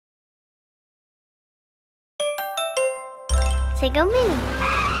Sago Mini.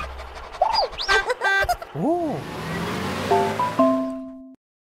 Ooh.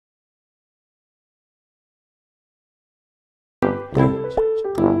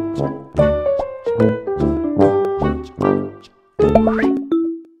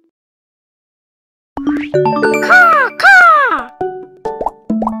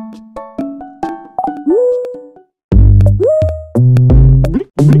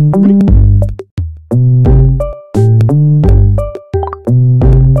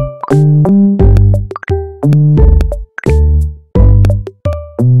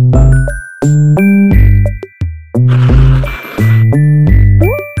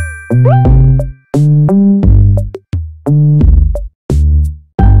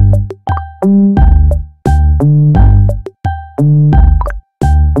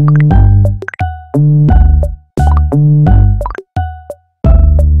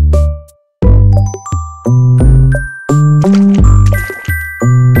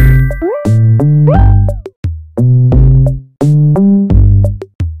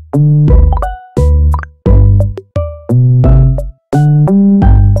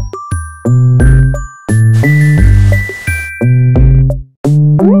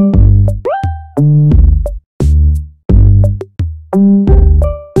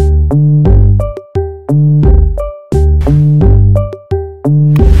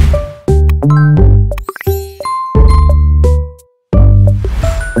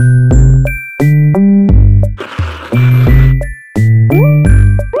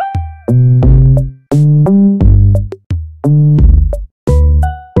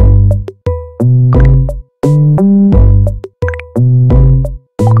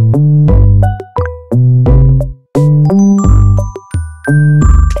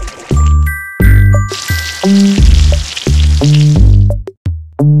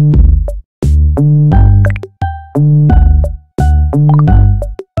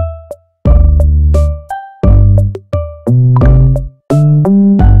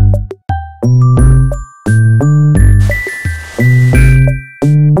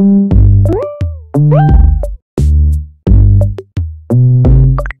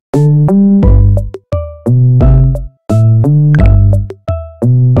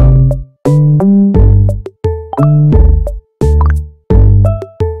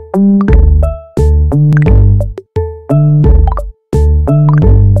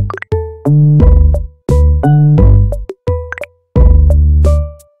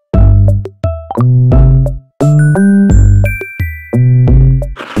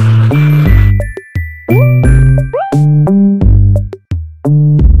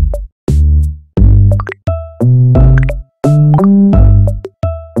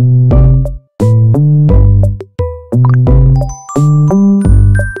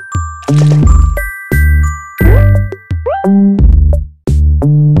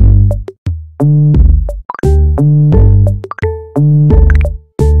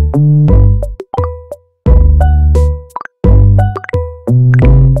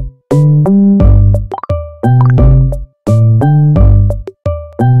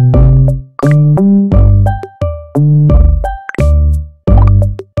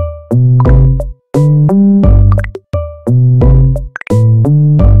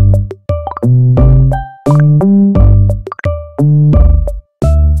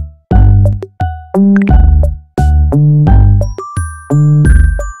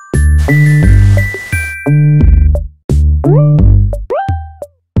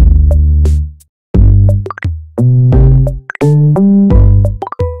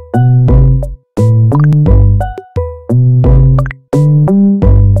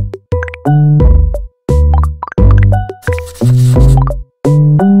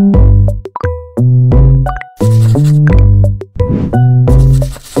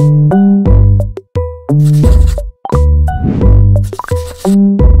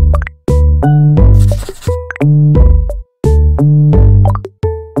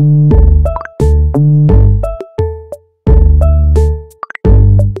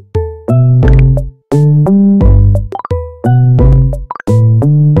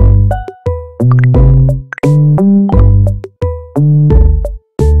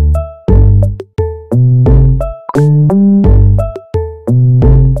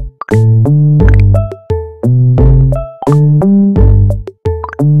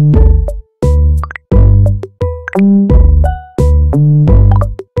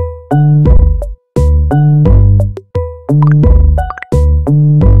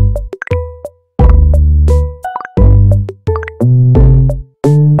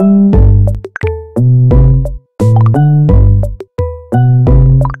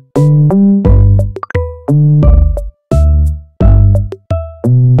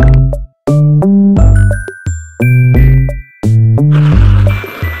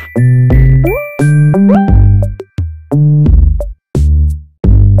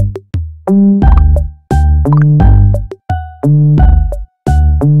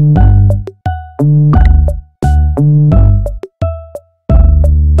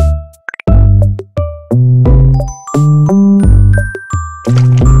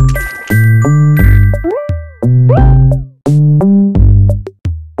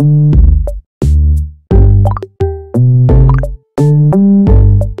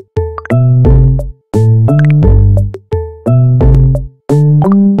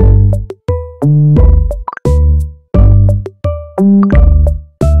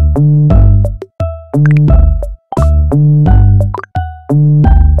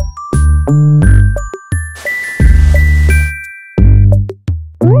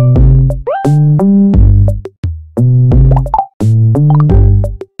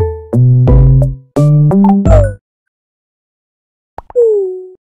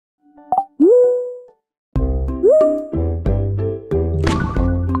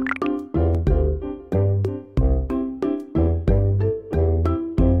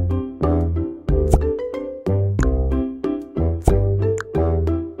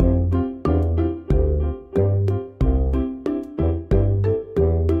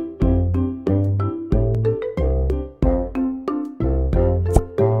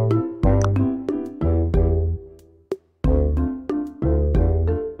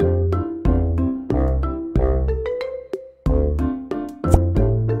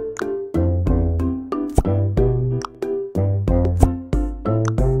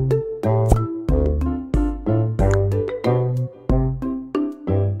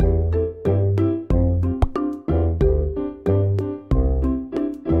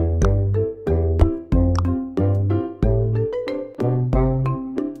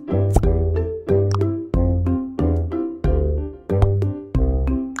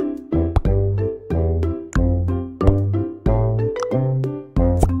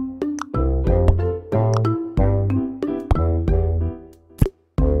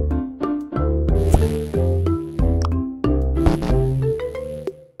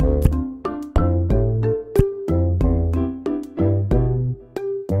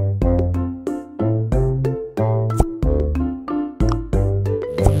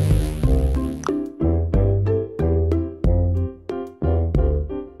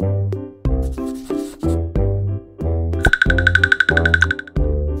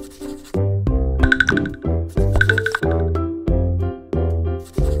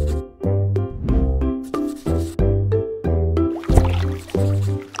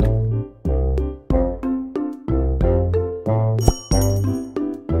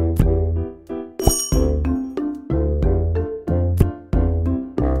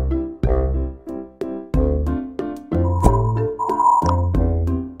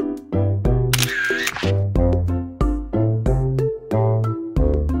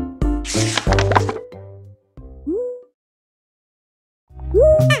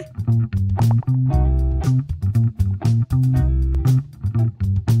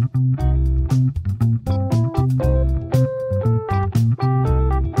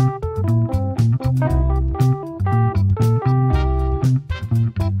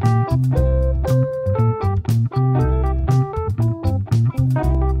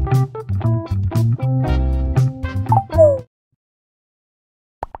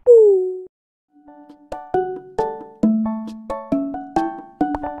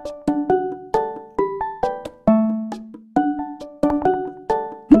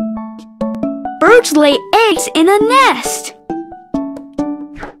 Birds lay eggs in a nest.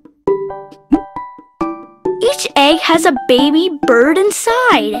 Each egg has a baby bird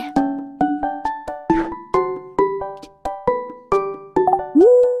inside.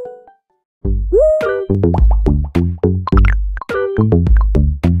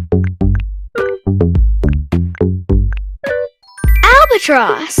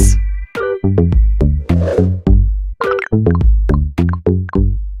 Albatross.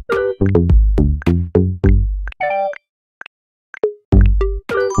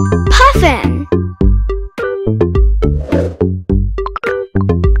 Puffin.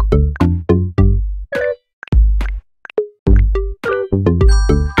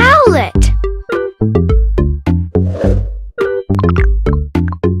 Owlet.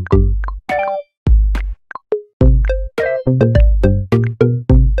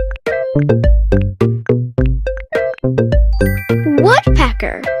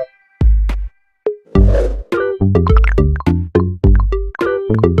 Woodpecker.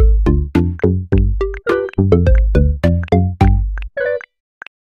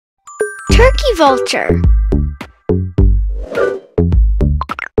 Turkey vulture.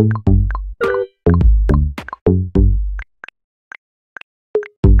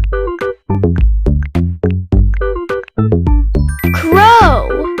 Crow.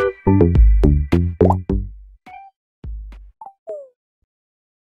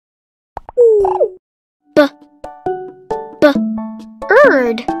 Bird.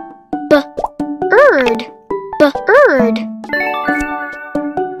 Bird. Bird.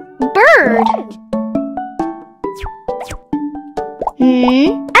 Bird.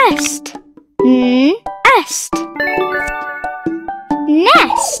 Nest. Nest.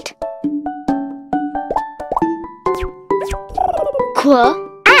 Nest.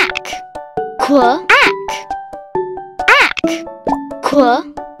 Quack. Quack. Ack. Quack.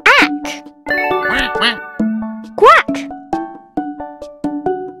 Quack.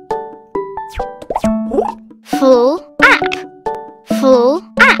 Full app. Full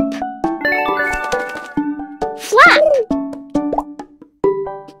app. Flap.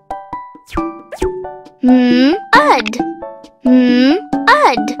 Ud.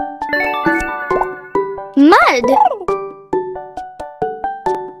 Ud. Mud.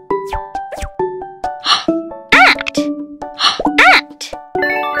 Act. Act.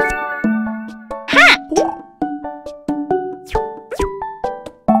 Hat.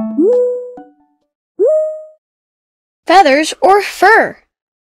 Feathers or fur.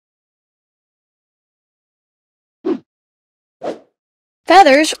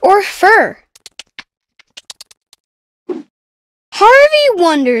 Feathers or fur. Harvey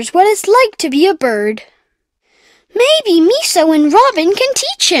wonders what it's like to be a bird. Maybe Miso and Robin can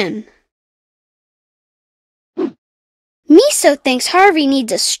teach him. Miso thinks Harvey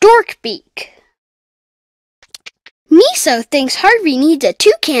needs a stork beak. Miso thinks Harvey needs a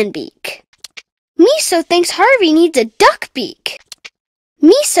toucan beak. Miso thinks Harvey needs a duck beak.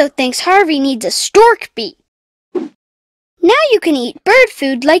 Miso thinks Harvey needs a stork beak. Now you can eat bird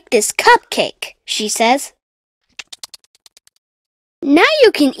food like this cupcake, she says. Now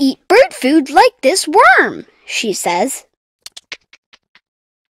you can eat bird food like this worm, she says.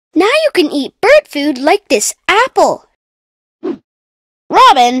 Now you can eat bird food like this apple.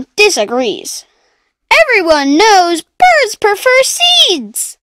 Robin disagrees. Everyone knows birds prefer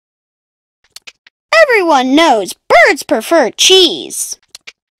seeds. Everyone knows birds prefer cheese.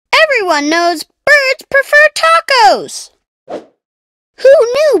 Everyone knows birds prefer tacos.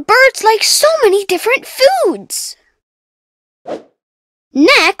 Who knew birds like so many different foods?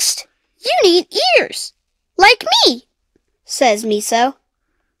 Next, you need ears, like me, says Miso.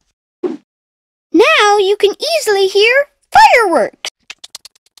 Now you can easily hear fireworks.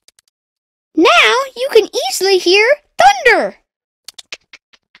 Now you can easily hear thunder.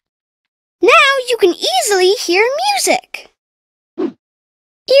 Now you can easily hear music.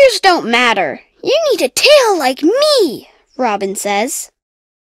 Ears don't matter. You need a tail like me, Robin says.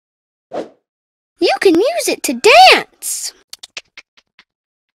 You can use it to dance.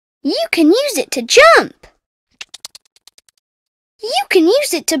 You can use it to jump. You can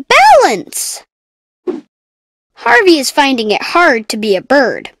use it to balance. Harvey is finding it hard to be a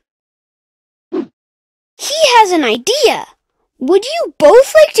bird. He has an idea. Would you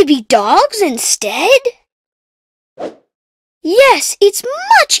both like to be dogs instead? Yes, it's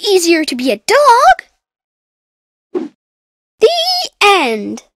much easier to be a dog. The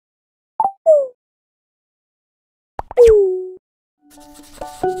end.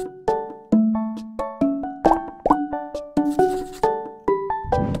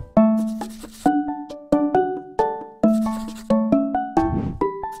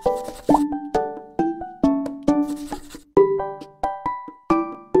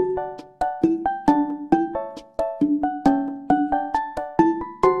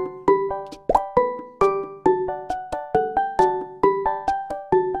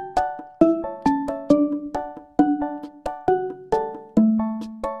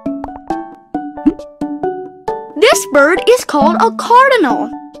 bird is called a cardinal.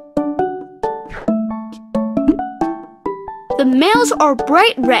 The males are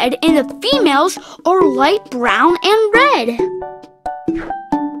bright red and the females are light brown and red.